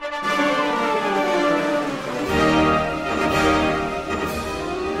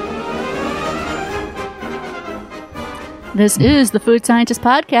This is the Food Scientist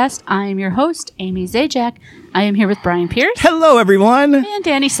Podcast. I am your host, Amy Zajac. I am here with Brian Pierce. Hello, everyone. And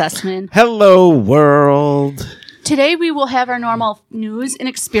Danny Sussman. Hello, world. Today we will have our normal news and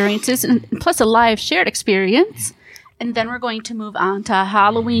experiences, and plus a live shared experience. And then we're going to move on to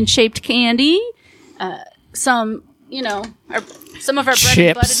Halloween-shaped candy. Some of our bread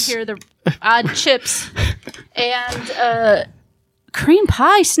and butter here, the odd chips. And cream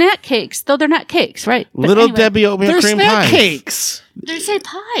pie snack cakes, though they're not cakes, right? But Little anyway, Debbie oatmeal They're cream snack pies. cakes. They say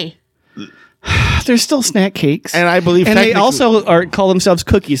pie. They're still snack cakes. And I believe and they technically- also call themselves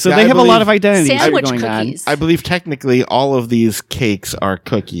cookies, so Yeah, they I have a lot believe of identities Sandwich going cookies. I believe technically all of these cakes are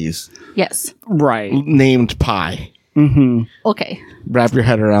cookies Yes. on. Right. named pie. Okay. Wrap your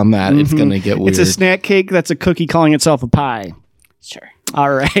head around that. It's going to get weird. It's a snack cake that's a cookie calling itself a pie. Sure.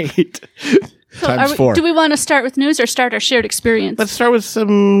 All right. So Times 4. do we want to start with news or start our shared experience? Let's start with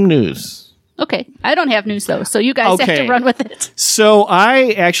some news. Okay. I don't have news, though, so you guys have Okay. to run with it. So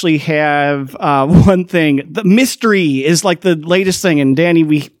I actually have one thing. The mystery is like the latest thing. And Danny,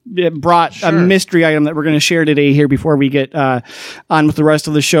 we brought a mystery item that we're going to share today here before we get on with the rest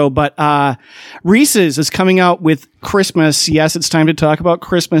of the show. But Reese's is coming out with Christmas. Yes, it's time to talk about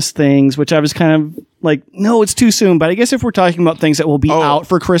Christmas things, which I was kind of like, no, it's too soon. But I guess if we're talking about things that will be out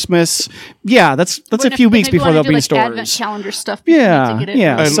for Christmas, yeah, that's a few weeks before they'll be in stores. Advent calendar stuff. Yeah, to get it.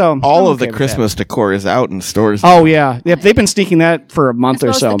 yeah. And So all I'm of the okay with Christmas decor is out in stores. Oh yeah, yep. They've been sneaking that for a month As well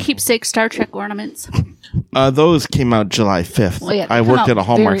or as so. the keepsake Star Trek ornaments. Those came out July 5th. Well, yeah, they I come worked out at a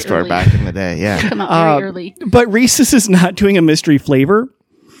Hallmark very store early. back in the day. Yeah. Come out very early. But Reese's is not doing a mystery flavor.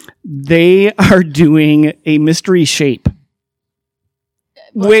 They are doing a mystery shape.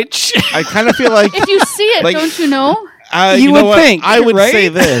 Which I kind of feel like If you see it, Like- don't you know? You know would what? think, I would right? say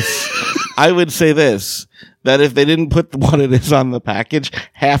this. I would say this. That if they didn't put what it is on the package,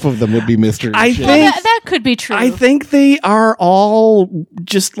 half of them would be mystery. I shit. think- Well, that could be true. I think they are all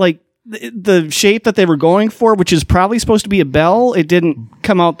just like the shape that they were going for, which is probably supposed to be a bell. It didn't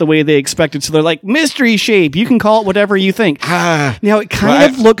come out the way they expected. So they're like, mystery shape. You can call it whatever you think. Ah. Now it kind Well,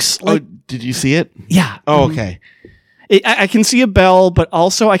 of looks like, did you see it? yeah. Oh, okay. I can see a bell, but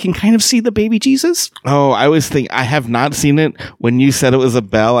also I can kind of see the baby Jesus. Oh, I was thinking, I have not seen it. When you said it was a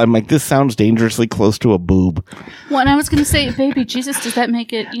bell, I'm like, this sounds dangerously close to a boob. Well, and I was going to say, baby Jesus, does that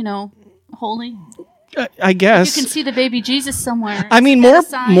make it, holy? I guess. You can see the baby Jesus somewhere. I mean, Is that a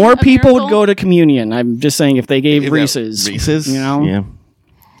sign more of people miracle? would go to communion. I'm just saying if they gave Reese's. Reese's? You know? Yeah.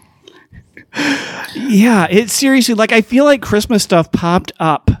 Yeah, it's seriously, like, I feel like Christmas stuff popped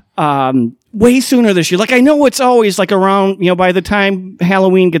up way sooner this year. Like, I know it's always, like, around, by the time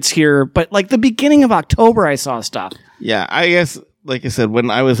Halloween gets here, but, like, the beginning of October, I saw stuff. Yeah, I guess, like I said, when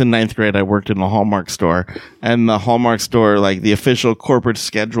I was in 9th grade, I worked in a Hallmark store. And the Hallmark store, like, the official corporate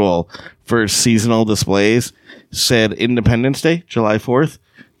schedule for seasonal displays said Independence Day, July 4th,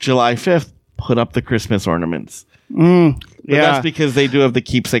 July 5th, put up the Christmas ornaments. But that's because they do have the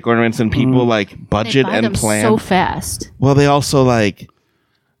keepsake ornaments and people, like, They budget buy and them plan. so fast. Well, they also, like,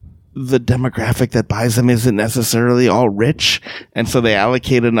 the demographic that buys them isn't necessarily all rich. And so they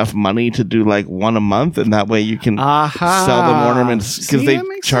allocate enough money to do, like, one a month. And that way you can sell them ornaments because See, they that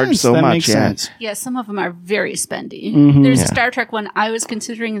makes charge sense. so That much. makes Yeah. sense. Yeah, some of them are very spendy. Mm-hmm. There's a Star Trek one I was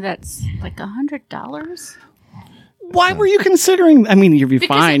considering that's like $100. Why were you considering? I mean, you'd be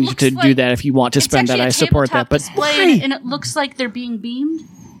Because fine it looks to do like- that if you want to It's spend that. actually a I support that. tabletop But display, why? and it looks like they're being beamed.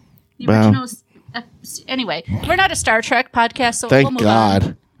 The Wow. original. Anyway, we're not a Star Trek podcast, so Thank we'll move on.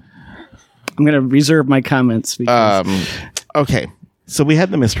 God. I'm going to reserve my comments. Because, Okay. So we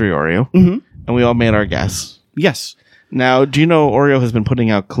had the mystery Oreo and we all made our guess. yes. Now, do you know Oreo has been putting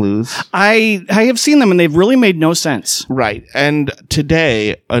out clues? I have seen them and they've really made no sense. Right. And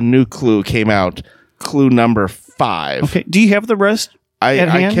today, a new clue came out. Clue number 5. Okay. Do you have the rest? I at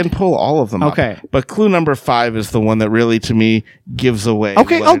hand? can pull all of them up. Okay. But clue number 5 is the one that really, to me, gives away.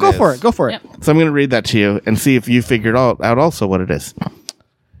 Okay. what Oh, it go is. for it. Go for it. Yep. So I'm going to read that to you and see if you figured out also what it is.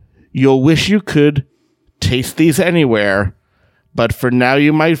 You'll wish you could taste these anywhere, but for now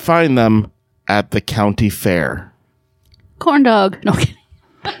you might find them at the county fair. Corn dog. No kidding.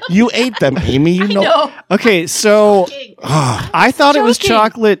 You ate them, Amy. You know. No. Okay, so I thought it was Joking.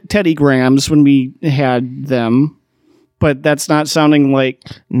 chocolate Teddy Grahams when we had them, but that's not sounding like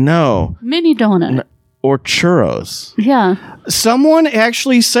No. Mini donut. Or churros. Yeah. someone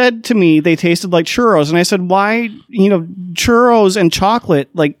actually said to me they tasted like churros, and I said, "Why? Churros and chocolate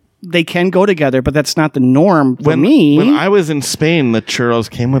like they can go together, but that's not the norm for me." When I was in Spain, the churros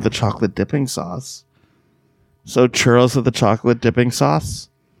came with a chocolate dipping sauce. So churros with the chocolate dipping sauce?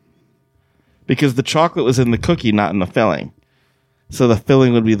 Because the chocolate was in the cookie, not in the filling. So the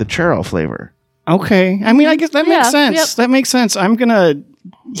filling would be the churro flavor. Okay. I mean, I guess that makes sense. Yep. That makes sense. I'm going to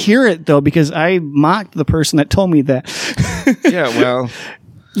hear it, though, because I mocked the person that told me that. Yeah, well,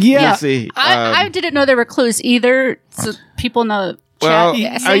 Yeah. let's see. I didn't know there were clues either. So people in the Well,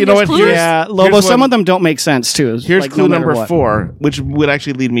 chat. you know what? Clues? Yeah, Lobo, Here's some one- of them don't make sense, too. Here's like, clue no matter number what. 4, which would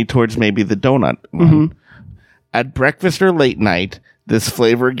actually lead me towards maybe the donut one. At breakfast or late night, this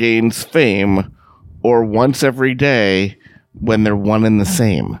flavor gains fame, or once every day when they're one and the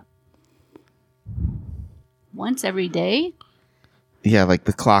same. Once every day. Yeah, like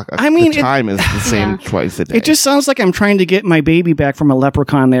the clock. I mean, the time is the same Yeah. twice a day. It just sounds like I'm trying to get my baby back from a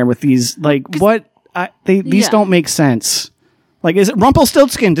leprechaun there with these, like, what? These Yeah. don't make sense. Like, is it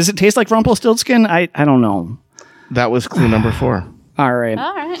Rumpelstiltskin? Does it taste like Rumpelstiltskin? I don't know. That was clue number 4. All right.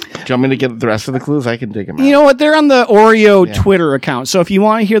 All right. Do you want me to get the rest of the clues? I can dig them out. You know what? They're on the Oreo Twitter account. So if you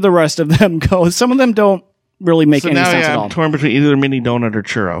want to hear the rest of them go, some of them don't really make so any now sense at I'm all. torn between either mini donut or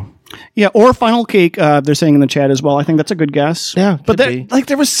churro. Yeah, or funnel cake. They're saying in the chat as well. I think that's a good guess. Yeah, but could be. like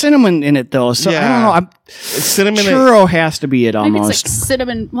there was cinnamon in it though, so I Yeah. don't know. Cinnamon. Churro has to be it Maybe almost. it's like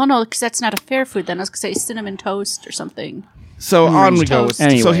cinnamon. Well, no, because that's not a fair food. Then I was gonna say cinnamon toast or something. So on we go. toast. So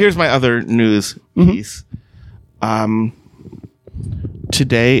Anyway. here's my other news piece.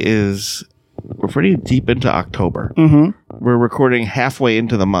 Today is we're pretty deep into October. We're recording halfway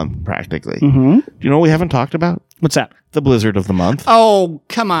into the month practically. Do you know what we haven't talked about? What's that? The blizzard of the month. Oh,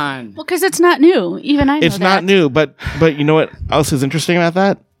 come on. Well, because it's not new. Even I know It's not that. new, but you know what else is interesting about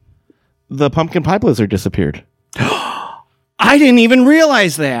that? The pumpkin pie blizzard disappeared. I didn't even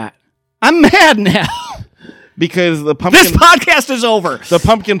realize that. I'm mad now. Because the This pumpkin podcast is over. the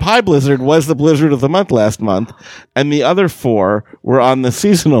pumpkin pie blizzard was the blizzard of the month last month, and the other 4 were on the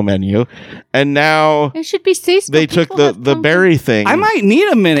seasonal menu, and now It should be seasonal. they took People the have pumpkin. berry thing. I might need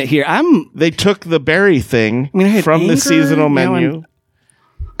a minute here. They took the berry thing I had from the anger, seasonal now menu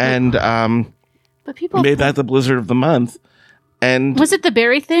and But people made that the blizzard of the month. And Was it the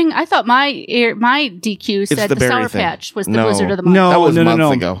berry thing? I thought my DQ said the the, berry Sour thing. Patch was the No. blizzard of the month. No. that was months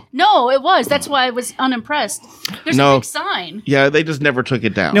no. ago. No, it was. That's why I was unimpressed. There's No. a big sign. Yeah, they just never took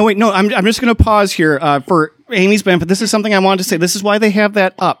it down. No, wait, no. I'm just going to pause here for Amy's benefit. This is something I wanted to say. This is why they have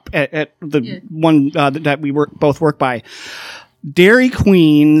that up at the one that we both work by. Dairy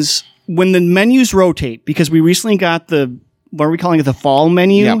Queens, when the menus rotate, because we recently got what are we calling it? The fall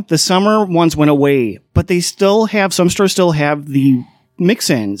menu. Yeah. The summer ones went away, but they still have, some stores still have the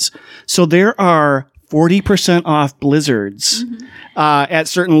mix-ins. So there are 40% off blizzards at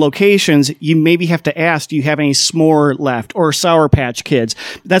certain locations. You maybe have to ask, do you have any s'more left or Sour Patch Kids?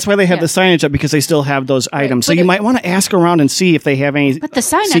 That's why they have the signage up, because they still have those items. So but you it- might want to ask around and see if they have any But the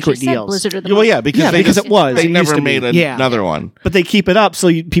sign secret actually said deals. blizzard of the Well, month. yeah, because Yeah, they because just, it was. They It used never to be. made Yeah. another one. But they keep it up, so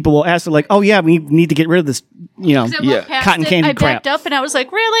people will ask, like, "Oh yeah, we need to get rid of this." You know, 'Cause I Yeah. walked past Cotton it, candy I backed crap. up and I was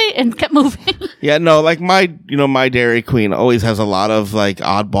like, really? And kept moving. Yeah, no, like my Dairy Queen always has a lot of like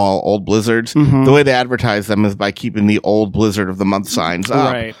oddball old blizzards. Mm-hmm. The way they advertise them is by keeping the old blizzard of the month signs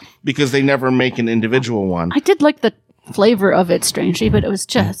up, Right. because they never make an individual one. I did like the flavor of it, strangely, but it was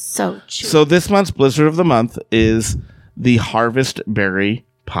just so chewy. So this month's blizzard of the month is the Harvest Berry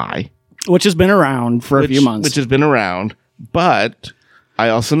Pie, which has been around for a few months. which has been around. But I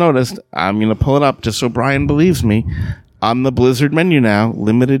also noticed, I'm going to pull it up just so Brian believes me. On the Blizzard menu now,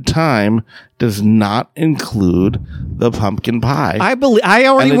 limited time does not include the pumpkin pie. I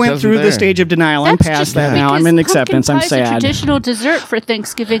already And it went doesn't through the there. stage of denial. I'm That's past just that now. I'm because in pumpkin acceptance. I'm pie is a sad. traditional dessert for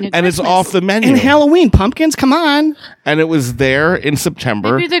Thanksgiving and and it's Christmas. off the menu. And Halloween pumpkins, come on. And it was there in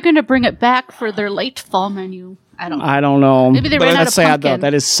September. Maybe they're going to bring it back for their late fall menu. I don't know. I don't know. Maybe they ran out That's of sad though. pumpkin.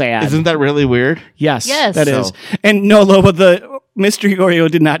 That is sad. Isn't that really weird? Yes, Yes. that is. And no, Loba, the mystery Oreo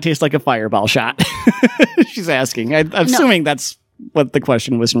did not taste like a fireball shot. She's asking. I'm assuming that's what the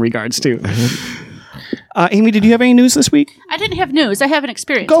question was in regards to. Amy, did you have any news this week? I didn't have news. I have an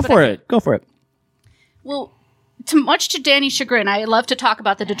experience. Go but for I- it. Go for it. Well, much to Danny's chagrin, I love to talk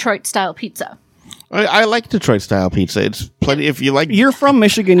about the Detroit style pizza. I like Detroit style pizza. It's plenty. If you like, You're from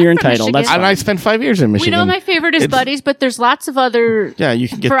Michigan. You're I'm from entitled. Michigan. That's and fine. I spent 5 years in We Michigan. know my favorite is It's- Buddy's, but there's lots of other Yeah, you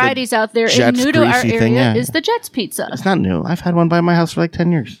can get the varieties out there. And Jets new to our greasy area thing, yeah. is the Jets pizza. It's not new. I've had one by my house for like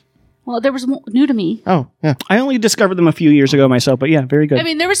 10 years. Well, there was new to me. Oh, yeah. I only discovered them a few years ago myself, but yeah, very good. I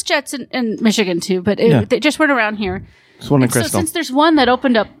mean, there was Jets in Michigan too, but Yeah. they just weren't around here. It's one in So Crystal. since there's one that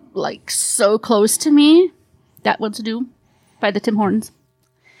opened up like so close to me, that one's due by the Tim Hortons.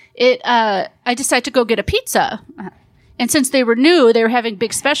 I decided to go get a pizza. And since they were new, they were having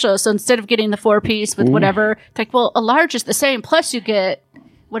big specials. So instead of getting the 4-piece with whatever, it's like, well, a large is the same. Plus you get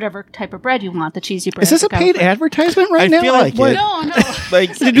whatever type of bread you want, the cheesy bread. Is this a paid advertisement right I now? feel like it. No.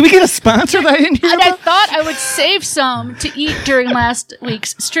 Like, Did we get a sponsor that I didn't hear And I about? thought I would save some to eat during last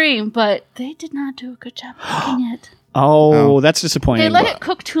week's stream, but they did not do a good job cooking it. Oh, that's disappointing. They let it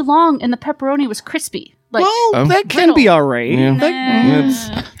cook too long, and the pepperoni was crispy. Like, Well, that can be all right.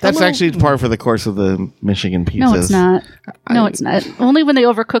 yeah. That's actually par for the course of the Michigan pizzas. no, it's not. No, it's not. Only when they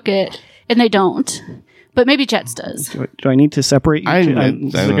overcook it, and they don't. But maybe Jets does. Do I need to separate you? I two? don't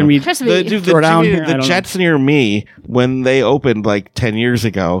Is it know. gonna be Trust The, me. dude, Throw it down here? I the don't Jets near me, when they opened like 10 years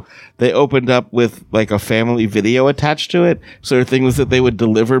ago, they opened up with like a family video attached to it. So their thing was that they would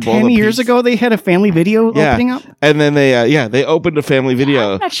deliver bowl 10 of years pizza. ago they had a family video Yeah. opening up? And then they opened a family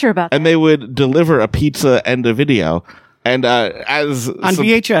video. I'm not sure about that. And they would deliver a pizza and a video. And as On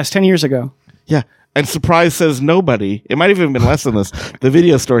VHS 10 years ago. yeah. And surprise says nobody. It might have even been less than this. The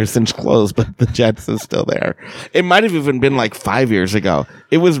video store has since closed, but the Jets is still there. It might have even been like 5 years ago.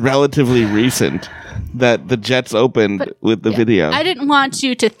 It was relatively recent that the Jets opened with the video. I didn't want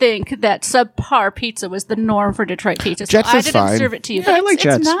you to think that subpar pizza was the norm for Detroit pizza. So Jets I is didn't fine. serve it to you. Yeah, but I like it's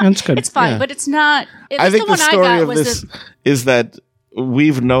Jets. Not, That's good. It's fine, Yeah. but it's not. At I least think the one story I got of was this is that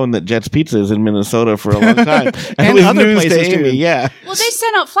we've known that Jets Pizza is in Minnesota for a long time. and And it was other news to places, too. Amy. Yeah. well, they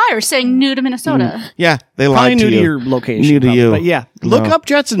sent out flyers saying new to Minnesota. Yeah. They Probably lied new to to you. your location. New to probably. you. But yeah, look No. up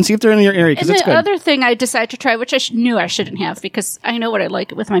Jets and see if they're in your area because And it's the good. other thing I decided to try, which I knew I shouldn't have because I know what I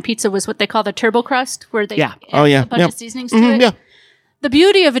like with my pizza, was what they call the turbo crust, where they Yeah. add Oh, yeah. a bunch Yep. of seasonings to Mhm, it. yeah. The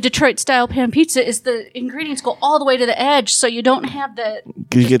beauty of a Detroit style pan pizza is the ingredients go all the way to the edge, so you don't have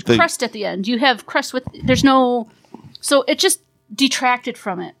You get the crust at the end. You have crust with there's no, so it just detracted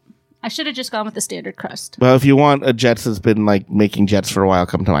from it. I should have just gone with the standard crust. Well, if you want a Jets that's been like making Jets for a while,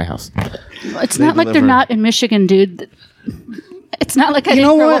 come to my house. It's They not like they're deliver. not in Michigan, dude. It's not like I You didn't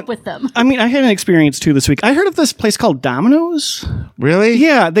know grow what? up with them. I mean, I had an experience too this week. I heard of this place called Domino's. Really?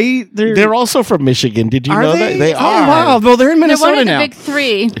 Yeah, they're also from Michigan. Did you are know they? that? They Oh are. wow! Well, they're in They're Minnesota one of the now. big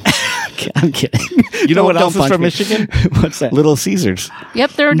three. I'm kidding. You know what Don't else is punch from me. Michigan? What's that? Little Caesars.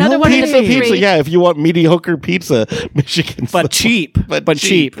 Yep, they're another No one of the way. big Pizza, three. yeah. If you want mediocre pizza, Michigan. But cheap. But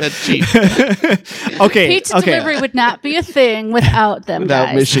cheap. But cheap. Okay. Pizza okay. delivery would not be a thing without them, Without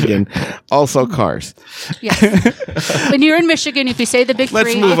guys. Michigan. Also cars. Yes. When you're in Michigan, if you say the big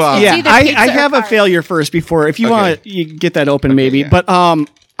Let's three, move on. it's Yeah, either I pizza have or a cars. failure first before if you Okay. want to get that open maybe. yeah. But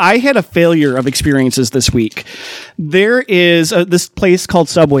I had a failure of experiences this week. There is this place called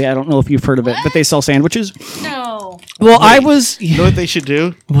Subway. I don't know if you've heard of it, but they sell sandwiches. No. Well, I was. You know what they should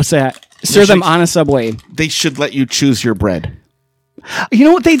do? What's that? Serve them on a Subway. They should let you choose your bread. You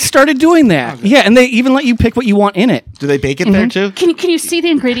know what? They started doing that. Yeah, and they even let you pick what you want in it. Do they bake it there too? Can you see the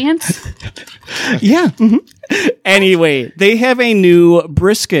ingredients? Yeah. Anyway, they have a new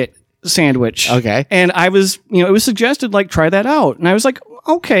brisket sandwich. Okay. And I was, it was suggested like try that out. And I was like,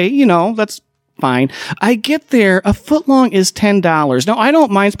 okay, that's fine. I get there, a foot long is $10. Now I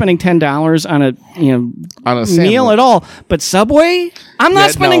don't mind spending $10 on a On a meal sandwich. at all, but Subway, I'm not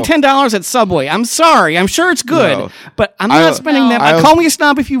Yeah, spending no. $10 at Subway. I'm sorry, I'm sure it's good, No. but I'm I- not spending that. I- Call me a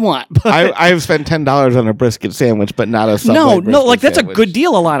snob if you want. But I have spent $10 on a brisket sandwich, but not a Subway no, brisket like that's sandwich. a good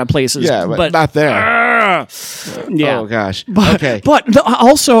deal. A lot of places, Yeah, but not there. yeah. Oh gosh. But, Okay. But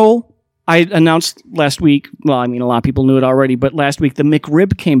also, I announced last week. Well, I mean, a lot of people knew it already, but last week the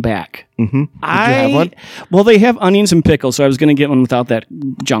McRib came back. Mm-hmm. Did you have one? Well, they have onions and pickles, so I was going to get one without that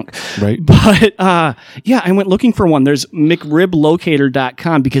junk. Right. But yeah, I went looking for one. There's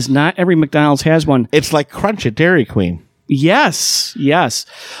McRibLocator.com because not every McDonald's has one. It's like Crunch at Dairy Queen. Yes.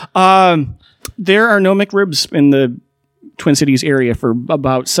 There are no McRibs in the Twin Cities area for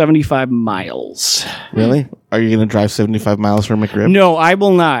about 75 miles. Really? Are you going to drive 75 miles for a McRib? No, I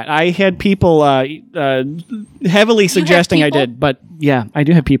will not. I had people heavily suggesting I people? did, but yeah, I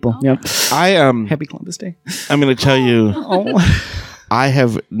do have people. Yep. I'm Happy Columbus Day. going to tell you, Oh. I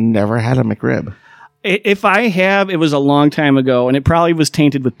have never had a McRib. If I have, it was a long time ago, and it probably was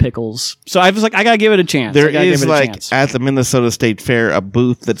tainted with pickles. So I was like, I gotta give it a chance. There I gotta is give it a like chance. at the Minnesota State Fair a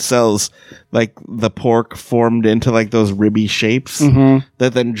booth that sells like the pork formed into like those ribby shapes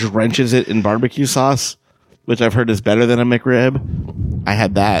that then drenches it in barbecue sauce, which I've heard is better than a McRib. I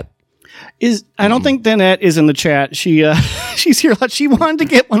had that. I don't think Danette is in the chat. She she's here. She wanted to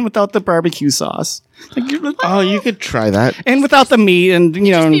get one without the barbecue sauce, Oh, you could try that. and without the meat, and Be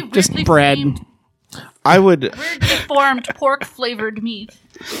just weirdly bread. framed, I would. weirdly formed pork flavored meat.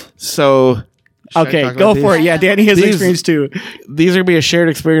 So should I Okay, talk go about for these? it. Yeah, Danny has These- experience too. These are gonna be a shared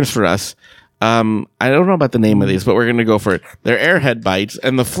experience for us. I don't know about the name of these, but we're gonna go for it. They're Airhead bites,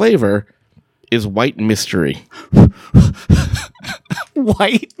 and the flavor is white mystery.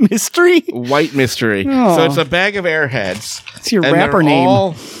 White mystery? White mystery. Oh. So it's a bag of Airheads. It's your and rapper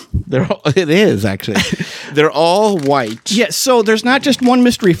name. It is, actually. They're all white. Yeah, so there's not just one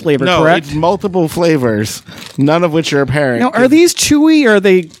mystery flavor, No, correct? it's multiple flavors, none of which are apparent. Now, are these chewy or are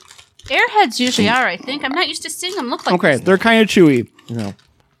they... Airheads usually are, I think. I'm not used to seeing them look like Okay, this. they're kind of chewy. No.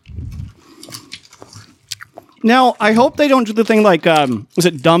 Now, I hope they don't do the thing like, is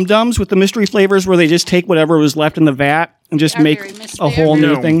it Dum Dums with the mystery flavors where they just take whatever was left in the vat and just They're make very mystery. a whole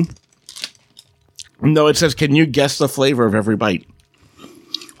No. new thing? No, it says, can you guess the flavor of every bite?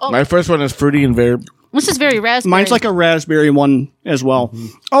 Oh. My first one is fruity and very... This is very raspberry. Mine's like a raspberry one as well. Mm-hmm.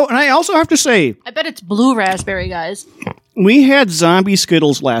 Oh, and I also have to say, I bet it's blue raspberry, guys. we had zombie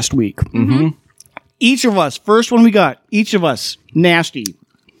Skittles last week. Mm-hmm. Each of us, first one we got, each of us, nasty.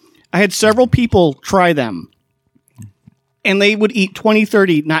 I had several people try them. And they would eat 20,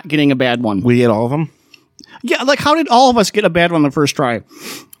 30, not getting a bad one. We ate all of them? Yeah, like how did all of us get a bad one the first try?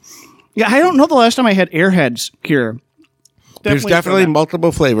 Yeah, I don't know the last time I had Airheads here. There's definitely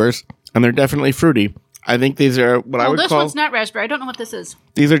multiple flavors, and they're definitely fruity. I think these are what I would this call... one's not raspberry. I don't know what this is.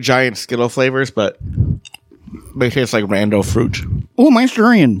 These are giant Skittle flavors, but they taste like rando fruit. Oh, mine's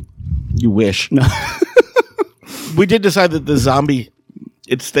durian. You wish. No. We did decide that the zombie...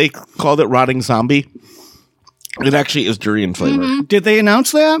 They called it rotting zombie. It actually is durian flavor. Did they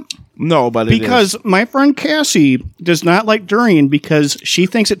announce that? No, but Because my friend Cassie does not like durian because she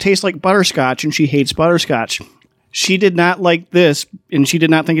thinks it tastes like butterscotch and she hates butterscotch. She did not like this, and she did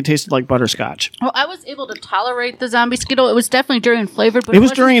not think it tasted like butterscotch. Well, I was able to tolerate the zombie Skittle. It was definitely durian flavored, but It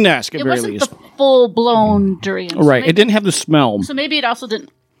was wasn't- durian-esque at It very wasn't least. the full blown durian. So Right, maybe- it didn't have the smell. So maybe it also didn't.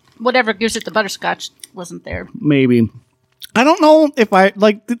 Whatever gives it the butterscotch wasn't there. Maybe. I don't know if I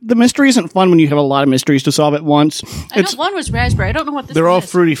like the mystery isn't fun when you have a lot of mysteries to solve at once. I know one was raspberry. I don't know what this they're one all is.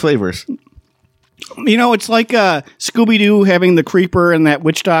 fruity flavors. You know, it's like Scooby-Doo having the creeper and that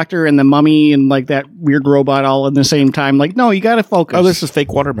witch doctor and the mummy and like that weird robot all at the same time. Like, no, you got to focus. Oh, this is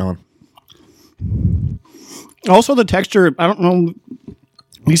fake watermelon. Also, the texture, I don't know.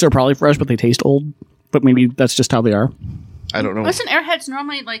 These are probably fresh, but they taste old. But maybe that's just how they are. I don't know. Wasn't Airheads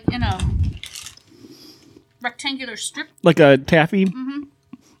normally like in a rectangular strip? Like a taffy?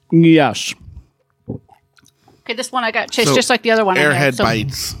 Mm-hmm. Yes. Okay, this one I got chased So, just like the other one. I had, Airhead so-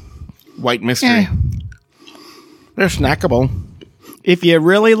 bites. White mystery. Eh. They're snackable. If you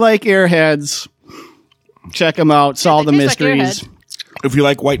really like Airheads, check them out. Solve the they taste like mysteries. Airhead. If you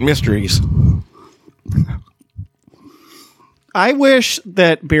like white mysteries. I wish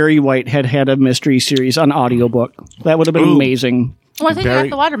that Barry White had had a mystery series on audiobook. That would have been Ooh. amazing. Oh, I think I Very-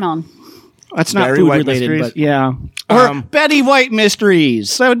 got the watermelon. That's not Barry food White related, mysteries? but yeah. Or Betty White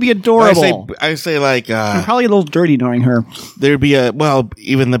mysteries. That would be adorable. I say like Probably a little dirty knowing her. there'd be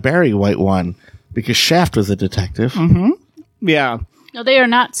even the Barry White one because Shaft was a detective. Mm-hmm. Yeah. No, they are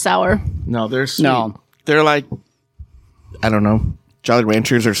not sour. No, they're sweet. No. They're like I don't know, Jolly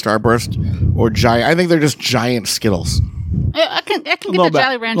Ranchers or Starburst or giant. I think they're just giant Skittles. I can get little the bit,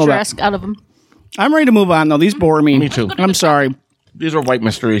 Jolly little bit. Rancher-esque out of them. I'm ready to move on, though. These bore me. Me too. I'm sorry. These are white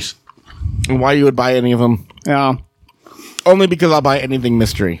mysteries. And why you would buy any of them? Yeah. Only because I'll buy anything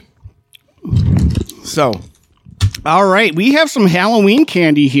mystery. So, All right. We have some Halloween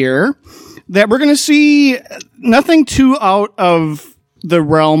candy here that we're going to see nothing too out of the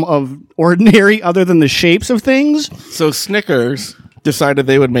realm of ordinary other than the shapes of things. Snickers decided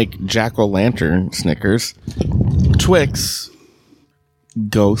they would make jack-o'-lantern Snickers, Twix,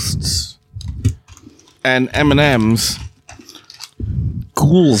 ghosts, and M&M's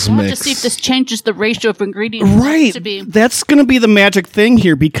ghouls We'll have mix. to see if this changes the ratio of ingredients. Right. To be. That's going to be the magic thing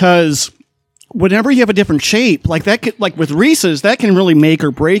here because whenever you have a different shape, like that could, like with Reese's, that can really make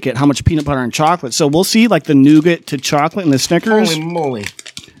or break it, how much peanut butter and chocolate. So we'll see like the nougat to chocolate and the Snickers. Holy moly.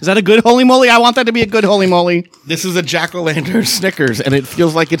 Is that a good holy moly? I want that to be a good holy moly. This is a jack-o'-lantern Snickers, and it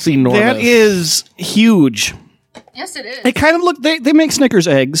feels like it's enormous. That is huge. Yes, it is. They kind of look, they make Snickers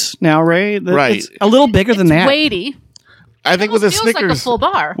eggs now, right? Right. It's a little bigger than that. weighty. I think with a Almost feels Snickers, like a full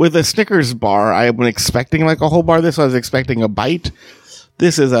bar. with a Snickers bar, I was expecting like a whole bar. This I was expecting a bite.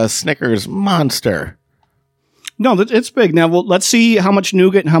 This is a Snickers monster. No, it's big. Now, let's see how much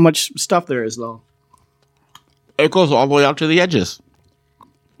nougat and how much stuff there is, though. It goes all the way out to the edges.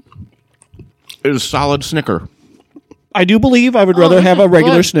 It's a solid Snicker. I do believe I would rather this have is a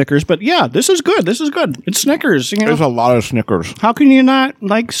regular good. Snickers, but yeah, this is good. This is good. It's Snickers. You know? There's a lot of Snickers. How can you not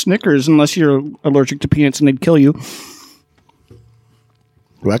like Snickers unless you're allergic to peanuts and they'd kill you?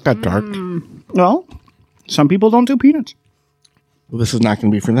 Well, that got dark. Well, some people don't do peanuts. Well, this is not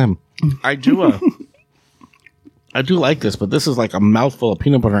going to be for them. I do. I do like this, but this is like a mouthful of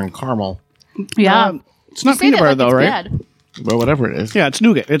peanut butter and caramel. Yeah. It's not Say peanut that butter, like though, it's right? bad. Well, whatever it is. Yeah, it's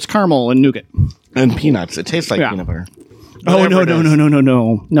nougat. It's caramel and nougat. And peanuts. It tastes like Yeah. peanut butter. Oh, no, Whatever it no, is. no, no, no,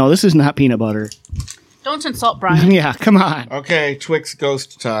 no. No, this is not peanut butter. Don't insult Brian. Yeah, come on. Okay, Twix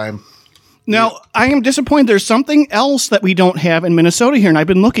ghost time. Now, I am disappointed. There's something else that we don't have in Minnesota here, and I've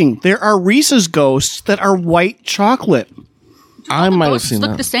been looking. There are Reese's Ghosts that are white chocolate. I might have Ghosts seen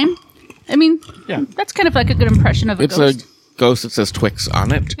look that. the same. I mean, Yeah. that's kind of like a good impression of a It's ghost. a ghost that says Twix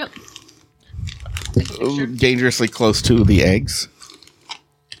on it. Yep. Dangerously close to the eggs.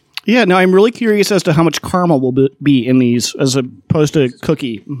 Yeah, now I'm really curious as to how much caramel will be in these as opposed to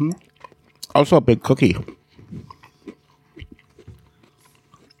cookie. Mm-hmm. Also a big cookie.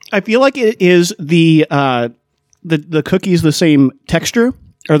 I feel like it is the cookie's the same texture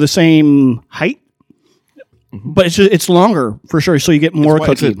or the same height, but it's longer for sure. So you get more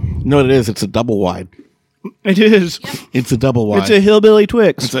cookie. No, it is. It's a double wide. It is. It's a double wide. It's a hillbilly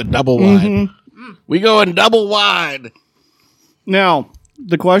Twix. It's a double wide. We go in double wide. Now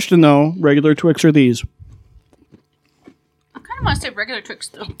the question though: regular Twix or these? I kind of want to say regular Twix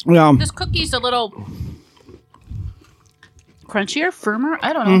though. Yeah. This cookie's a little crunchier, firmer.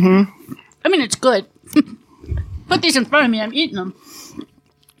 I don't know. I mean, it's good. Put these in front of me. I'm eating them.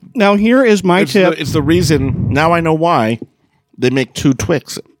 Now here is my tip. It's the reason. Now I know why they make two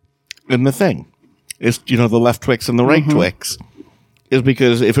Twix in the thing. It's the left Twix and the right Twix. Is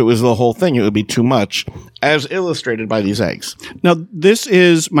because if it was the whole thing, it would be too much, as illustrated by these eggs. Now this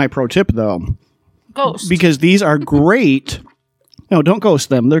is my pro tip though, Ghost. because these are great. No, don't ghost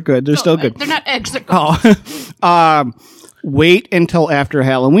them. They're good. They're still good. They're not eggs. They're ghosts. Oh. Wait until after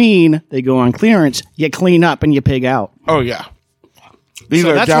Halloween. They go on clearance. You clean up and you pig out. Oh yeah, these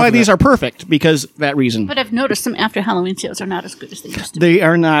So that's why these are perfect, because that reason. But I've noticed some after Halloween sales are not as good as they used to be. They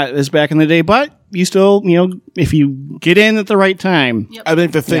are not as back in the day, but you still, if you get in at the right time. Yep. I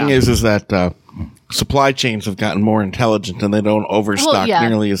think the thing Yeah. is that supply chains have gotten more intelligent and they don't overstock yeah.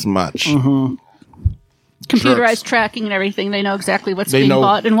 nearly as much. Computerized tracking and everything. They know exactly what's They being know-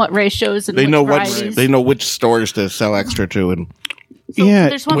 bought and what ratios and They know varieties. they know which stores to sell extra to, and So Yeah.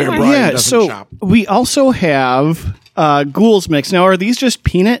 there's one Where more. Brian Yeah, doesn't so shop. we also have Ghouls Mix. Now, are these just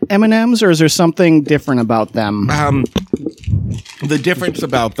peanut M&Ms, or is there something different about them? the difference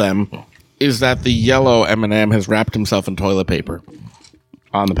about them is that the yellow M&M has wrapped himself in toilet paper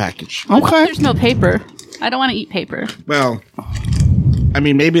on the package. Okay. There's no paper. I don't want to eat paper. Well, I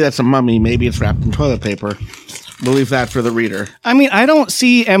mean, maybe that's a mummy. Maybe it's wrapped in toilet paper. We'll leave that for the reader. I mean, I don't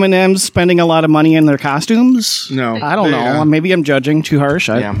see M&Ms spending a lot of money in their costumes. No. I don't know. Yeah. Maybe I'm judging too harsh.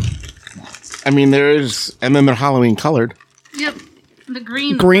 Yeah. I mean, and then they're Halloween colored. Yep. The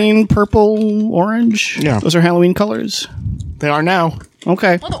green. Green, purple, orange. Yeah. Those are Halloween colors. They are now.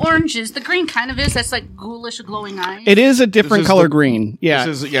 Okay. Well, the orange is. The green kind of is. That's like ghoulish, glowing eyes. It is a different This is color the- green. Yeah.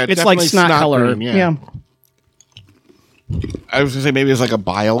 this is- yeah, it's like definitely snot, snot color. green, yeah. I was going to say maybe it's like a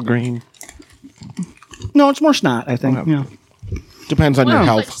bile green. No, it's more snot, I think. Yeah. Depends on your Like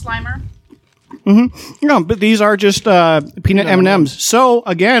health. Slimer. No, but these are just peanut M&Ms. So,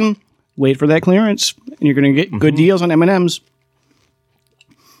 again, wait for that clearance, and you're going to get good deals on M&Ms.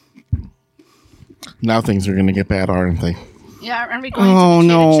 Now things are going to get bad, aren't they? Yeah, are we going Oh, to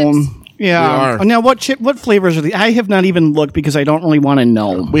potato no. chips? Yeah. We are. Now, what flavors are these? I have not even looked because I don't really want to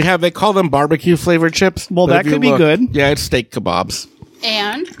know. They call them barbecue flavored chips. Well, but that if you could be look- good. Yeah, it's steak kebabs.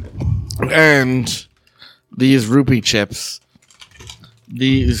 And And these rupee chips.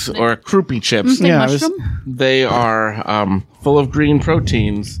 These are croupy chips. like Yeah, I was- mushroom. They are full of green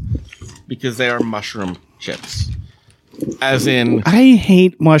proteins because they are mushroom chips. As in, I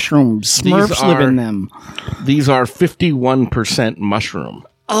hate mushrooms. These Smurfs live are- in them. these are 51% mushroom.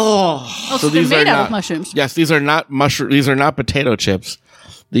 Oh, so they're these are made out not- of mushrooms. Yes, these are not mushroom. These are not potato chips.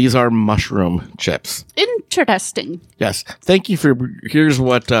 These are mushroom chips. Interesting. Yes. Thank you for. Here's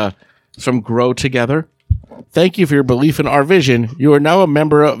what from Grow Together. Thank you for your belief in our vision. You are now a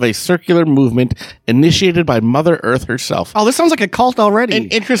member of a circular movement initiated by Mother Earth herself. Oh, this sounds like a cult already.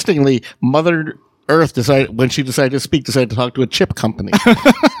 And interestingly, Mother Earth decided to talk to a chip company.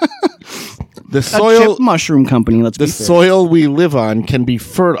 The a soil. chip mushroom company, let's be The fair. soil we live on can be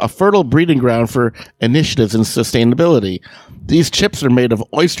a fertile breeding ground for initiatives in sustainability. These chips are made of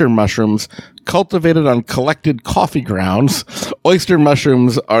oyster mushrooms cultivated on collected coffee grounds. Oyster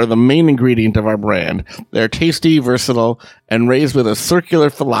mushrooms are the main ingredient of our brand. They're tasty, versatile, and raised with a circular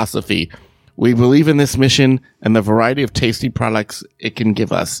philosophy. We believe in this mission and the variety of tasty products it can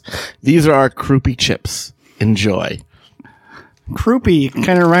give us. These are our croupy chips. Enjoy. Croupy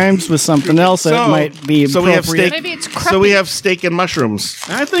kind of rhymes with something else that might be so we have appropriate. steak. Maybe it's So we cruppy. have steak and mushrooms.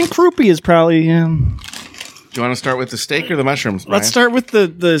 I think croupy is probably... Do you want to start with the steak or the mushrooms, Brian? Let's start with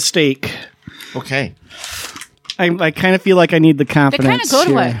the steak. Okay. I kind of feel like I need the They confidence. kind of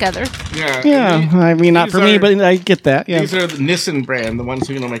go here. together. Yeah. Yeah, I mean, not these for me, are- but I get that. Yeah. These are the Nissin brand, the ones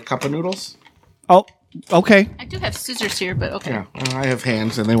who make cup of noodles. Oh, okay. I do have scissors here, but okay. Yeah, I have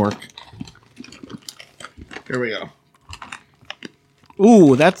hands and they work. Here we go.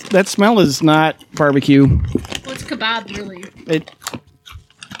 Ooh, that smell is not barbecue. Well, it's kebab, really.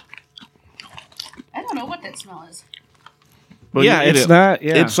 I don't know what that smell is. But Yeah, you eat it's not-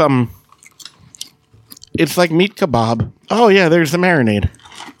 yeah. It's like meat kebab. Oh yeah, there's the marinade.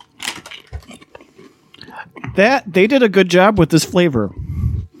 That they did a good job with this flavor.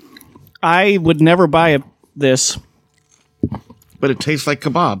 I would never buy this. But it tastes like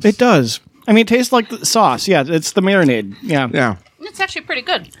kebabs. It does. I mean, it tastes like the sauce. Yeah, it's the marinade. Yeah. Yeah. It's actually pretty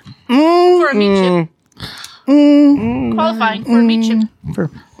good for a meat chip. Qualifying for a meat chip.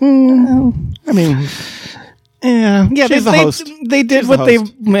 I mean, yeah. She's the host. They did She's what the they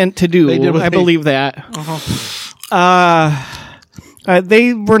host. meant to do. They did what I they- believe that.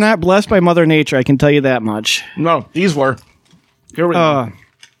 They were not blessed by Mother Nature. I can tell you that much. No, these were. Here we go.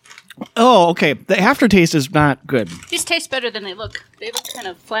 Oh, okay. The aftertaste is not good. These taste better than they look. They look kind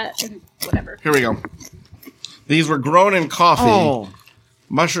of flat and whatever. Here we go. These were grown in coffee. Oh,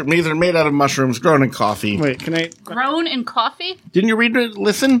 Mushroom. These are made out of mushrooms grown in coffee. wait. Can I? Grown in coffee? Didn't you read it?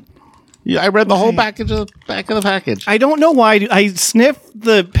 Listen. Yeah, I read the whole package of back of the package. I don't know why I sniff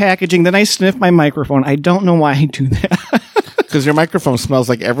the packaging, then I sniff my microphone. I don't know why I do that. Because your microphone smells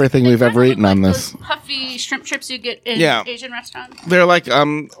like everything we've ever eaten on this. Those puffy shrimp chips you get in Yeah. Asian restaurants. They're like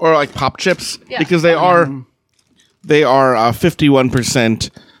or like pop chips Yeah. because they are 51%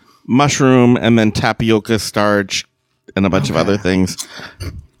 mushroom and then tapioca starch and a bunch of other things.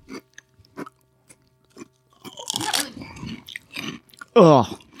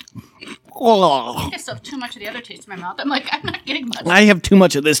 Ugh. I guess I have too much of the other taste in my mouth. I'm like, I'm not getting much. I have too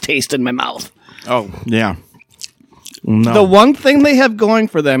much of this taste in my mouth. Oh yeah. No. The one thing they have going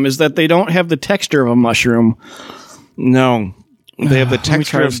for them is that they don't have the texture of a mushroom. No. They have the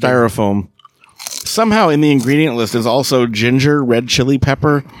texture try of to- styrofoam. Somehow in the ingredient list is also ginger, red chili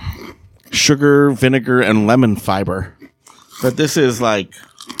pepper, sugar, vinegar, and lemon fiber. But this is like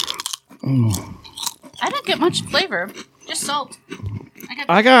I didn't get much flavor. Just salt.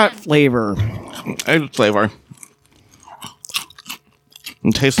 I got flavor. flavor.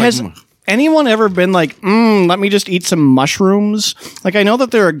 It tastes Has like anyone ever been like, let me just eat some mushrooms? Like, I know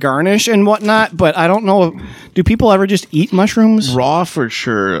that they're a garnish and whatnot, but I don't know. Do people ever just eat mushrooms? raw for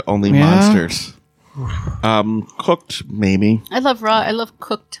sure. Only Yeah? monsters. Cooked maybe. I love raw. I love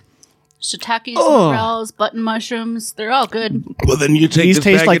cooked shiitakes, Ugh. morels, button mushrooms. They're all good. Well, then you take These this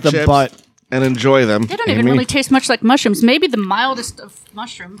taste bag like of the chips butt. and enjoy them. They don't even Amy. really taste much like mushrooms. Maybe the mildest of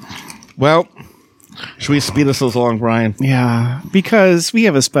mushroom. Well, should we speed us along, Brian? Yeah, because we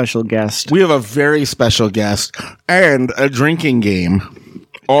have a special guest. We have a very special guest and a drinking game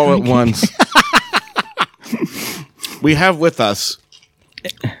all at once. We have with us,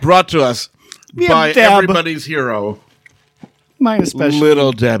 brought to us have by Deb. everybody's hero, Mine is special.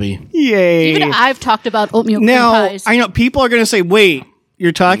 Little Debbie. Yay. Even I've talked about oatmeal cream Now, pies. I know people are going to say, wait,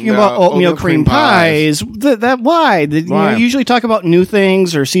 you're talking No, about oatmeal cream pies. Why? You Why? usually talk about new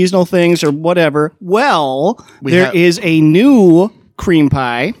things or seasonal things or whatever. Well, We there have- is a new cream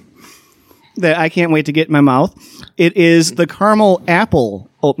pie that I can't wait to get in my mouth. It is the caramel apple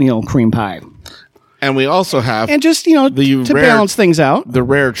oatmeal cream pie. And we also have And just, The to rare- balance things out. the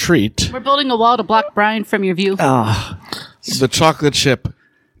rare treat, We're building a wall to block Brian from your view. the chocolate chip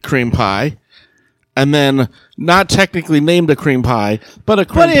cream pie. And then, not technically named a cream pie, but a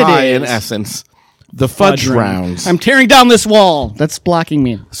cream But it pie in is. essence. The fudge rounds. I'm tearing down this wall. That's blocking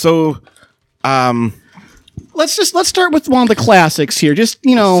me. So, Let's start with one of the classics here. Just,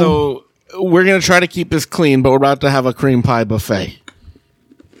 so we're going to try to keep this clean, but we're about to have a cream pie buffet.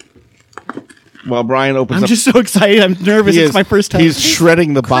 While Brian opens I'm up. just so excited. I'm nervous. It's my first time. He's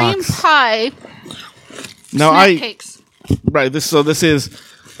shredding the Cream box. pie, Now snack cakes. right. This is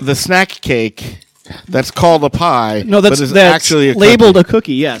the snack cake that's called a pie. No, but that's is actually a labeled cookie. a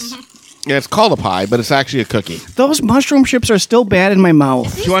cookie. Yes, Yeah, it's called a pie, but it's actually a cookie. those mushroom chips are still bad in my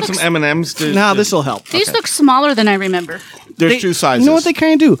mouth. Do you want some M&Ms? Nah, this will help. These look smaller than I remember. There's two sizes. You know what they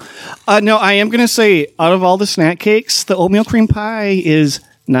kind of do? No, I am going to say, out of all the snack cakes, the oatmeal cream pie is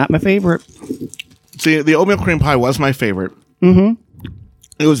not my favorite. See, the oatmeal cream pie was my favorite. Mm-hmm.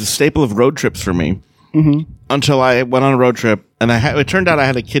 It was a staple of road trips for me. Mm-hmm. Until I went on a road trip, and it turned out I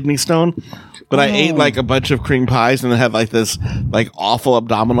had a kidney stone. But I ate like a bunch of cream pies and I had like this like awful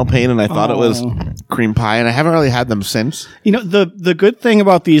abdominal pain, and I thought it was cream pie, and I haven't really had them since. You know, the good thing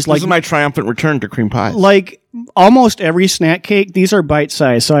about these, This is my triumphant return to cream pies. like almost every snack cake, these are bite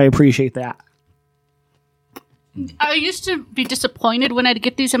sized, so I appreciate that. I used to be disappointed when I'd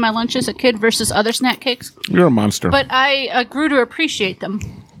get these in my lunch as a kid versus other snack cakes, You're a monster. but I grew to appreciate them.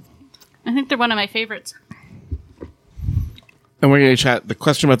 I think they're one of my favorites. And we're going to chat. The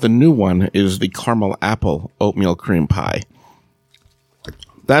question about the new one is the caramel apple oatmeal cream pie.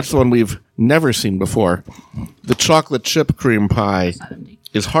 That's the one we've never seen before. The chocolate chip cream pie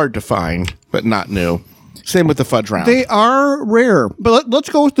is hard to find, but not new. Same with the fudge round. They are rare, but let's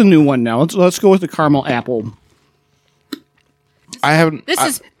go with the new one now. Let's go with the caramel apple. I haven't. This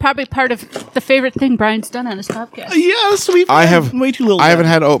is probably part of the favorite thing Brian's done on his podcast. Yes, we've I had have way too little. I haven't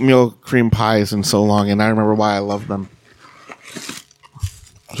had oatmeal cream pies in so long, and I remember why I love them.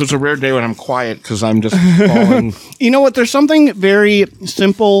 So it's a rare day when I'm quiet because I'm just falling. You know what? There's something very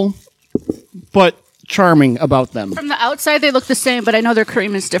simple but charming about them. From the outside, they look the same, but I know their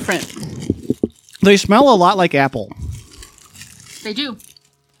cream is different. They smell a lot like apple. They do.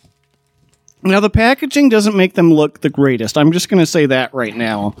 Now, the packaging doesn't make them look the greatest. I'm just going to say that right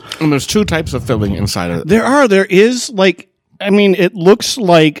now. And there's two types of filling inside of it. There is, like, I mean, it looks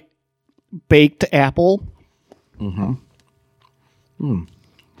like baked apple.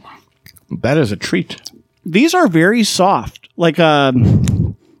 That is a treat. These are very soft. Like,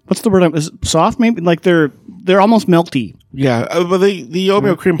 what's the word? Is it soft, maybe? Like, they're almost melty. Yeah, but the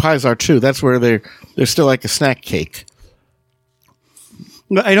oatmeal cream pies are too. That's where they're still like a snack cake.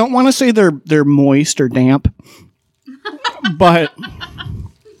 I don't want to say they're moist or damp, but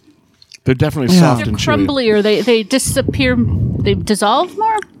They're definitely Yeah. soft They're and chewy. crumbly, or they disappear. They dissolve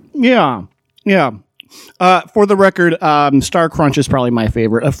more. yeah. For the record, Star Crunch is probably my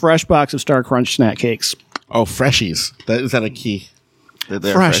favorite. A fresh box of Star Crunch snack cakes. Oh, freshies. Is that a key?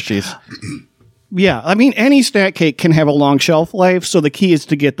 They're Fresh. freshies. Yeah, I mean, any snack cake can have a long shelf life, so the key is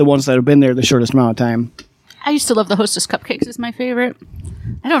to get the ones that have been there the shortest amount of time. I used to love the Hostess cupcakes. Is my favorite.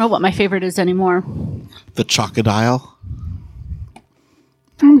 I don't know what my favorite is anymore. The Chocodile.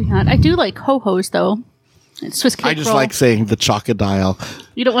 Probably not. I do like ho-hos though. It's Swiss cake I just roll. like saying the Chocodile.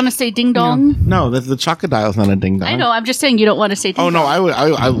 You don't want to say ding dong. No, the Chocodile's not a ding dong. I know. I'm just saying you don't want to say ding Oh dong. no,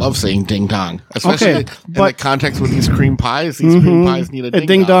 I love saying ding dong, especially Okay, in the but- context with these cream pies. These cream pies need a A ding,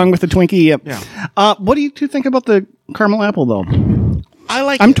 ding dong with a Twinkie. Yep. Yeah. What do you two think about the caramel apple, though? I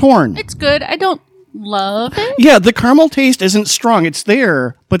like. I'm torn. It's good. I don't love it. Yeah, the caramel taste isn't strong. It's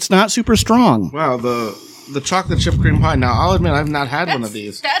there, but it's not super strong. Wow, the chocolate chip cream pie. Now I'll admit I've not had one of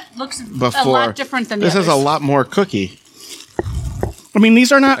these That looks before. a lot different than this the is a others. lot more cookie, I mean,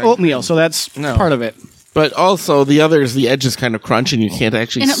 these are not oatmeal, so that's No. part of it. but also the others, the edge is kind of crunchy and you can't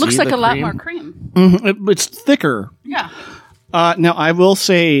actually. And it looks see like the a lot cream. more cream. It's thicker. Yeah. Now, I will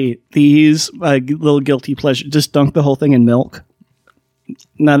say these little guilty pleasure. Just dunk the whole thing in milk.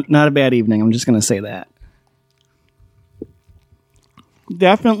 Not a bad evening. I'm just going to say that.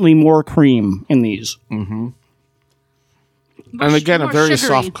 Definitely more cream in these. And again, a more very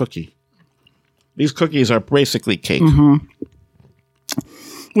sugary. soft cookie. These cookies are basically cake.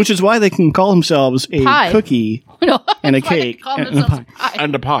 Which is why they can call themselves a Pie. cookie No, and a that's why they cake call and a themselves pie.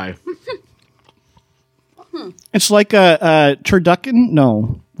 And a pie. It's like a turducken.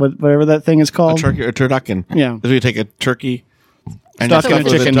 No, whatever that thing is A called. turkey or turducken. Yeah. Is you take a turkey and Stuff you it stuff with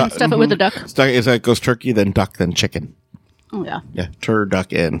it with chicken. a duck. Stuff it with a duck. Is that it goes turkey, then duck, then chicken. Oh yeah. Yeah,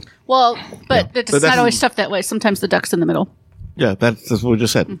 turducken. Well, but it's But not that's- always stuffed that way. Sometimes the duck's in the middle. Yeah, that's what we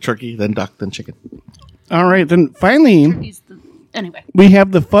just said. Turkey, then duck, then chicken. All right, then finally Anyway, we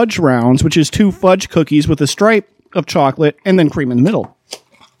have the fudge rounds, which is 2 fudge cookies with a stripe of chocolate and then cream in the middle.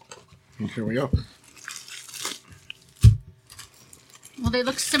 Here we go. well, they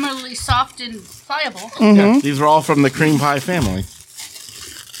look similarly soft and pliable. Yeah, these are all from the cream pie family.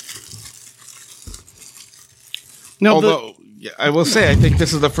 No, Although, yeah, I will say, I think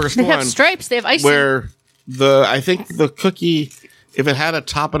this is the first They one have stripes. They have icing. where I think the cookie, if it had a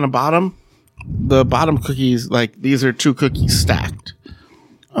top and a bottom, the bottom cookies, like these are 2 cookies stacked.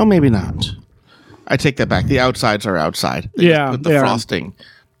 Oh, maybe not. I take that back. The outsides are outside. They just Yeah, put the they are. frosting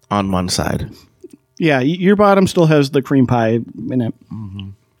on one side. yeah, your bottom still has the cream pie in it.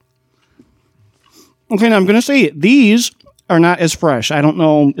 Okay, now I'm going to say these are not as fresh. I don't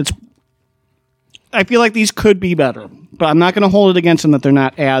know. I feel like these could be better, but I'm not going to hold it against them that they're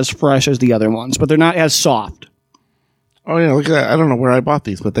not as fresh as the other ones, but they're not as soft. Oh, yeah, look at that. I don't know where I bought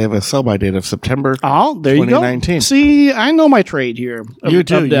these, but they have a sell-by date of September Oh, there you go. 2019. See, I know my trade here. You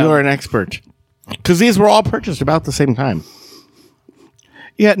do. Of You them. are an expert. Because these were all purchased about the same time.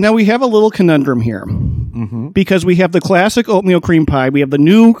 Yeah, now we have a little conundrum here. Because we have the classic oatmeal cream pie, we have the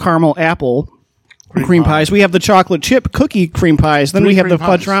new caramel apple cream pies, we have the chocolate chip cookie cream pies, then 3 we have the cream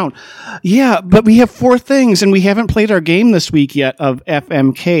fudge pies. round. Yeah, but we have 4 things, and we haven't played our game this week yet of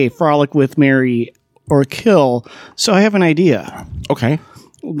FMK, Frolic with Mary or kill. So I have an idea. Okay.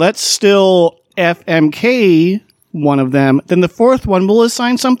 Let's still FMK one of them. Then the fourth one will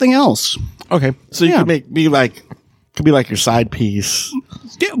assign something else. Okay. So you Yeah. could be like your side piece.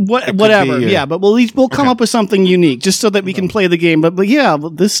 Yeah, whatever. be, Yeah, but we'll come up with something unique just so that we can play the game. But yeah,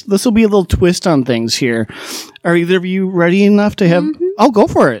 this will be a little twist on things here. Are either of you ready enough to have? Oh, go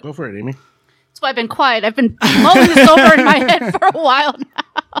for it. Go for it, Amy. That's why I've been quiet. I've been mulling this over in my head for a while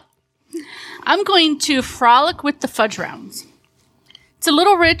now. I'm going to frolic with the fudge rounds. It's a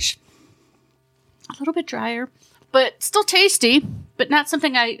little rich, a little bit drier, but still tasty, but not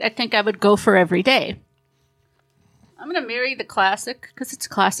something I think I would go for every day. I'm going to marry the classic because it's a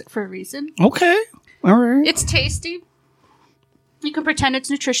classic for a reason. Okay. All right. It's tasty. You can pretend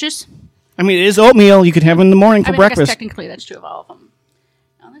it's nutritious. I mean, it is oatmeal. You could have it in the morning for I guess breakfast. technically that's true of all of them.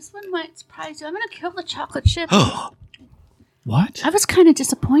 Now, this one might surprise you. I'm going to kill the chocolate chip. What? I was kind of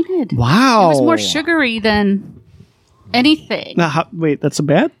disappointed. Wow. It was more sugary than anything. Now, wait, that's a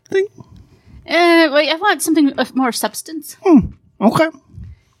bad thing? Wait, I want something of more substance. Okay.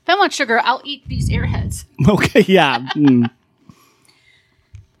 If I want sugar, I'll eat these airheads. Okay, yeah.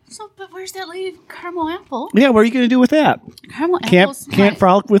 So, but where's that leave? Caramel apple. Yeah, what are you going to do with that? Caramel Can't apple's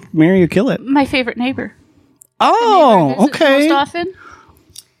frolic with Mary or kill it. my favorite neighbor. Oh, Neighbor I visit okay. Most often.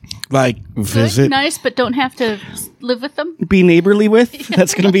 Like Good, visit. nice, but don't have to live with them. Be neighborly with?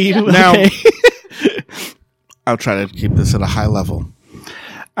 That's going to be... Now- Okay. I'll try to keep this at a high level.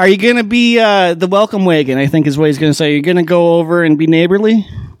 Are you going to be the welcome wagon, I think is what he's going to say. You're going to go over and be neighborly?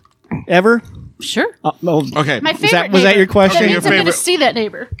 Ever? Sure. Okay. My favorite was that neighbor. your question? That Your means I'm going to favorite- see that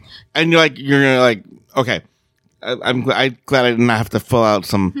neighbor. And you're gonna okay. I'm glad I did not have to fill out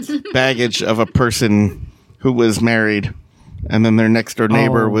some baggage of a person who was married, and then their next door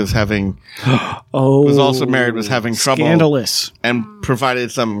neighbor was also married, was having trouble, Scandalous. and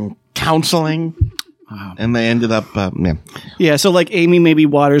provided some counseling, and they ended up Yeah, so like Amy maybe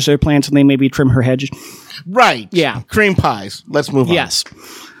waters their plants and they maybe trim her hedge. right. Yeah. Cream pies. Let's move on. Yes.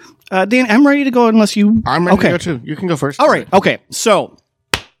 Dan, I'm ready to go unless you... I'm ready okay. to go too. You can go first. All right. Okay. So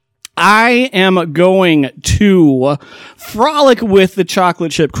I am going to frolic with the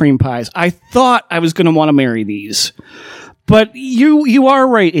chocolate chip cream pies. I thought I was going to want to marry these, but you are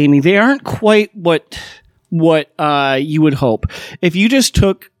right, Amy. They aren't quite what you would hope. If you just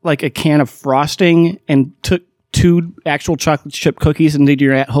took like a can of frosting and took 2 actual chocolate chip cookies and did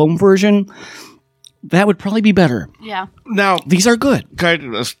your at-home version, that would probably be better. Yeah. Now, These are good. can I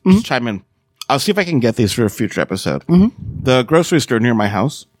just chime in? I'll see if I can get these for a future episode. The grocery store near my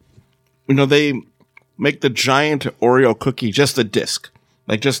house, they make the giant Oreo cookie, just the disc,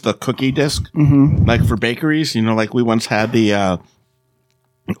 like just the cookie disc, like for bakeries. Like we once had the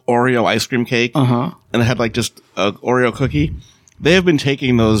Oreo ice cream cake, and it had like just an Oreo cookie. They have been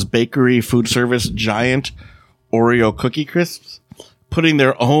taking those bakery food service giant Oreo cookie crisps, putting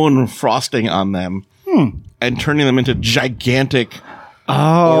their own frosting on them, and turning them into gigantic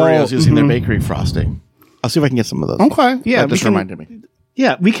Oreos using their bakery frosting. I'll see if I can get some of those. Okay. Yeah. That just reminded me.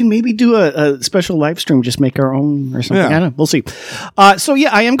 Yeah, we can maybe do a special live stream, just make our own or something. Yeah. I don't know. We'll see. So yeah,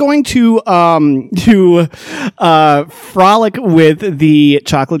 I am going to frolic with the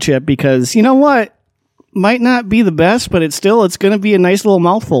chocolate chip because you know what? Might not be the best, but it's going to be a nice little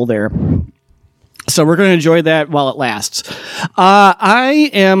mouthful there. So we're going to enjoy that while it lasts. I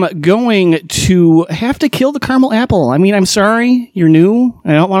am going to have to kill the caramel apple. I mean, I'm sorry, you're new.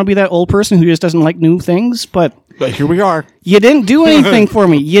 I don't want to be that old person who just doesn't like new things, but here we are. you didn't do anything for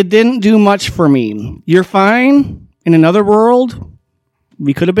me. You didn't do much for me. You're fine. In another world,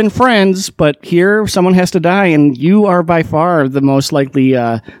 we could have been friends, but here someone has to die, and you are by far the most likely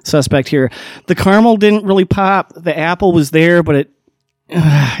suspect here. The caramel didn't really pop. The apple was there, but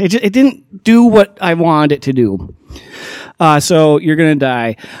it didn't do what I wanted it to do. So you're going to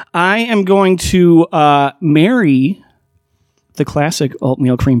die. I am going to marry the classic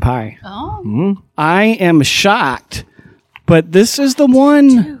oatmeal cream pie. Oh. I am shocked, but this is the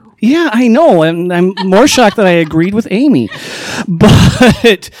one. Yeah, I know, and I'm more shocked that I agreed with Amy.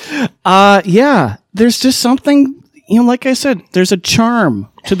 But yeah, there's just something, like I said, there's a charm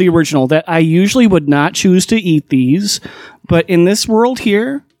to the original that I usually would not choose to eat these, but in this world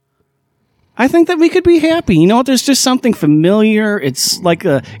here, I think that we could be happy. There's just something familiar. It's like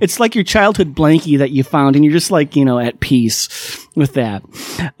your childhood blankie that you found, and you're just like, at peace with that.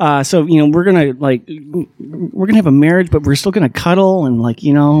 So we're gonna have a marriage, but we're still gonna cuddle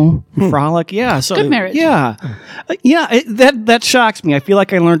and frolic. Yeah, so Good marriage. Yeah, that shocks me. I feel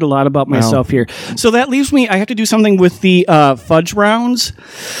like I learned a lot about myself here. So that leaves me. I have to do something with the fudge rounds.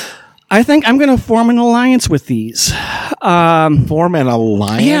 I think I'm going to form an alliance with these. Form an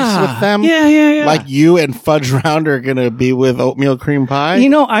alliance with them? Yeah. Like you and Fudge Round are going to be with Oatmeal Cream Pie? You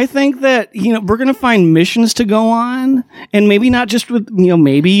know, I think that, we're going to find missions to go on, and maybe not just with,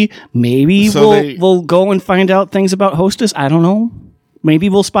 maybe we'll go and find out things about Hostess. I don't know. Maybe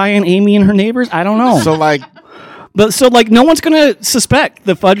we'll spy on Amy and her neighbors. I don't know. So like... But so like no one's gonna suspect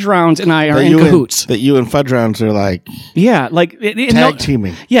the Fudge Rounds and I are in cahoots. That you and Fudge Rounds are like tag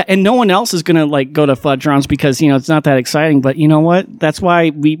teaming. Yeah, and no one else is gonna like go to Fudge Rounds because it's not that exciting. But you know what? That's why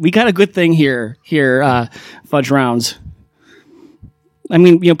we got a good thing here, Fudge Rounds. I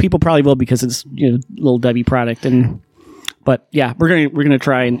mean, people probably will because it's Little Debbie product, but yeah, we're gonna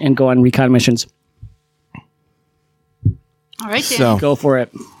try and go on recon missions. All right, Dan. So Go for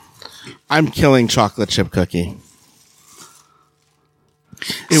it. I'm killing Chocolate Chip Cookie.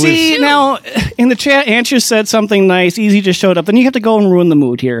 Now, in the chat, Antje said something nice. Easy just showed up. Then you have to go and ruin the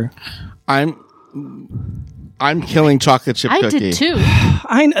mood here. I'm killing Chocolate Chip I Cookie. did too.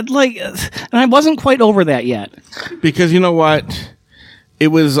 And I wasn't quite over that yet. Because you know what? It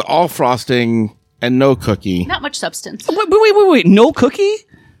was all frosting and no cookie. Not much substance. Wait. No cookie?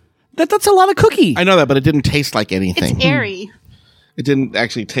 That's a lot of cookie. I know that, but it didn't taste like anything. It's airy. It didn't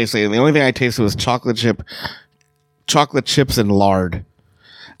actually taste like anything. The only thing I tasted was chocolate chips and lard.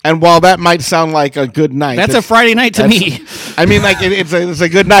 And while that might sound like a good night, That's a Friday night to me. I mean, like it's a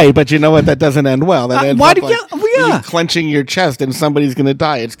good night, but you know what? That doesn't end well. That ends why up do like yeah. you clenching your chest, and somebody's going to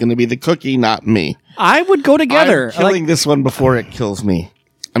die. It's going to be the cookie, not me. I would go together. I'm killing this one before it kills me.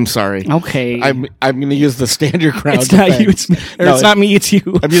 I'm sorry. Okay. I'm going to use the stand your ground. It's not you. It's not me. It's you.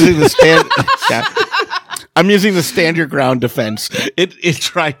 I'm using the stand. Yeah. I'm using the stand your ground defense. It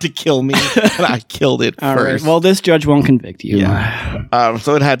tried to kill me, and I killed it All first. right. Well, this judge won't convict you. Yeah.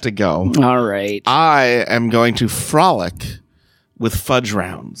 So it had to go. All right. I am going to frolic with Fudge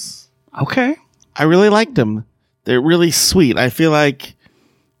Rounds. Okay. I really liked them. They're really sweet. I feel like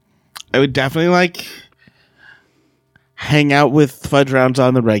I would definitely hang out with Fudge Rounds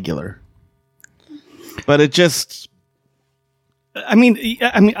on the regular. But it just... I mean,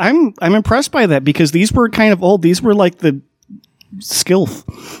 I'm impressed by that because these were kind of old. These were like the Skilf.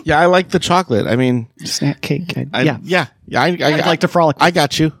 Yeah, I like the chocolate. I mean... Snack cake. I'd like to frolic. I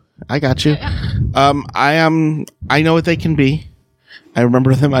got you. I know what they can be. I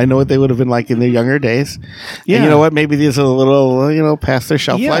remember them. I know what they would have been like in their younger days. Yeah. And you know what? Maybe these are a little, past their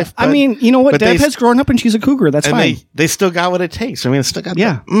shelf life. But, I mean, you know what? Deb has grown up and she's a cougar. That's fine. They still got what it takes. I mean, it's still got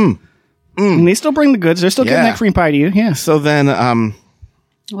And they still bring the goods. They're still getting that cream pie to you. Yeah. So then,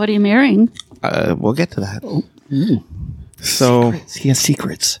 What are you marrying? we'll get to that. Oh. So secrets. He has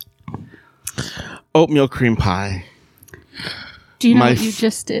secrets. Oatmeal cream pie. Do you know what you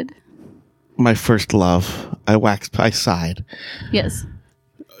just did? My first love. I sighed. Yes.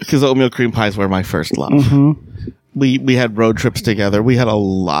 Because oatmeal cream pies were my first love. Mm-hmm. We had road trips together. We had a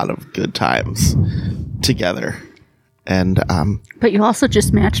lot of good times together. And But you also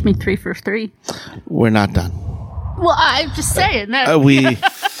just matched me 3 for 3. we're not done. Well, I'm just saying that.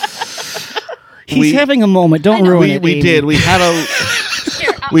 He's having a moment. Don't ruin it. We did. We had a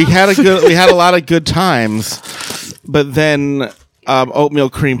lot of good times. But then oatmeal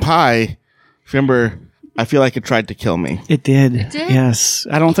cream pie, remember, I feel like it tried to kill me. It did. Yes.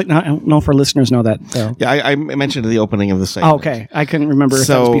 I don't know if our listeners know that, though. Yeah, I mentioned the opening of the segment. Oh, okay. I couldn't remember if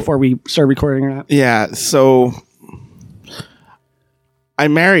that was before we started recording or not. Yeah, so I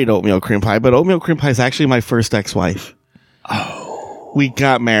married oatmeal cream pie, but oatmeal cream pie is actually my first ex-wife. Oh. We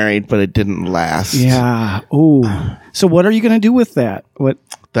got married, but it didn't last. Yeah. Oh. So what are you going to do with that? What?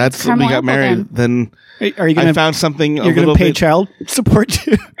 That's when we got married. Then are you going I found something You're going to pay child support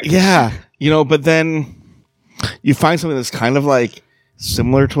too? Yeah. But then you find something that's kind of like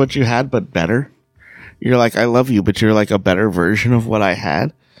similar to what you had, but better. You're like, I love you, but you're like a better version of what I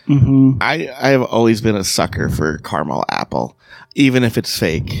had. Mm-hmm. I have always been a sucker for caramel apple, even if it's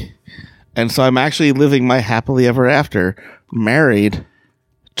fake. And so I'm actually living my happily ever after married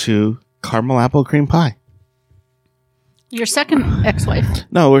to caramel apple cream pie. Your second ex-wife.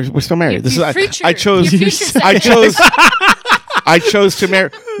 No, we're still married. I chose to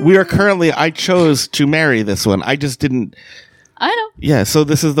marry. I chose to marry this one. I just didn't. I know. Yeah, so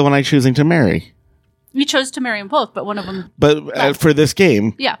this is the one I'm choosing to marry. You chose to marry them both, but one of them. But for this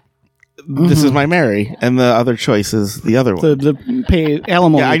game, yeah, this is my marry, and the other choice is the other one. The pay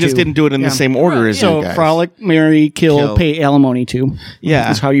alimony. Yeah, I just didn't do it in the same order as you guys. Frolic, marry, kill, pay alimony to. Yeah,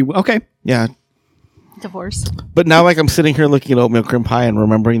 that's how you. Okay. Yeah. Divorce. But now, I'm sitting here looking at oatmeal cream pie and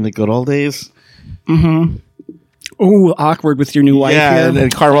remembering the good old days. Mm-hmm. Oh, awkward with your new wife here.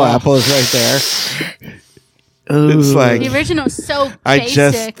 And caramel apple is right there. It's like The original is so basic. I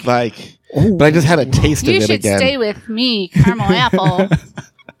just like, but I just had a taste You of it should again. stay with me, caramel apple.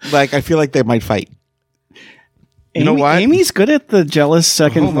 Like I feel like they might fight. You know what? Amy's good at the jealous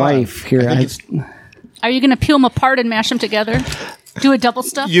second Hold on. wife here. I think it's- Are you going to peel them apart and mash them together? Do a double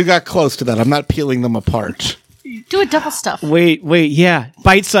stuff? You got close to that. I'm not peeling them apart. Do a double stuff. Wait, yeah.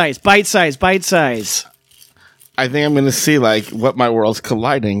 Bite size. I think I'm going to see like what my worlds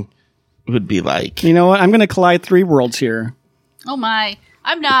colliding would be like. You know what? I'm going to collide 3 worlds here. Oh my.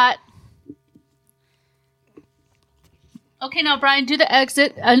 I'm not. Okay, now Brian, do the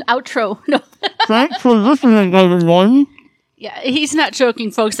exit and outro. No. Thanks for listening, everyone. Yeah, he's not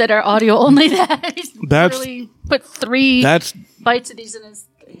joking, folks, that are audio only. That he's That's- really put 3 That's bites of these in his.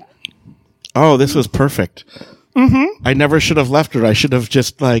 oh, this was perfect. Mm-hmm. I never should have left her. I should have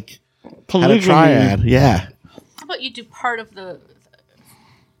just like had a triad. Yeah. How about you do part of the.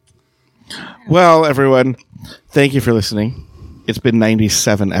 Well, everyone, thank you for listening. It's been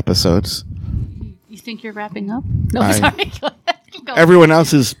 97 episodes. You think you're wrapping up? No, I- sorry. Go ahead. Go. Everyone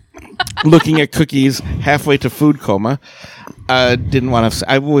else is looking at cookies halfway to food coma. Didn't want to.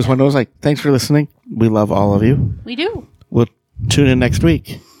 I always one of those like, thanks for listening. We love all of you. We do. We'll tune in next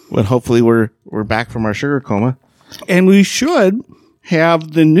week when hopefully we're back from our sugar coma. And we should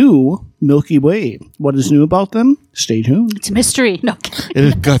have the new Milky Way. What is new about them? Stay tuned. It's a mystery. No. It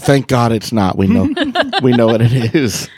is, thank God it's not. We know what it is.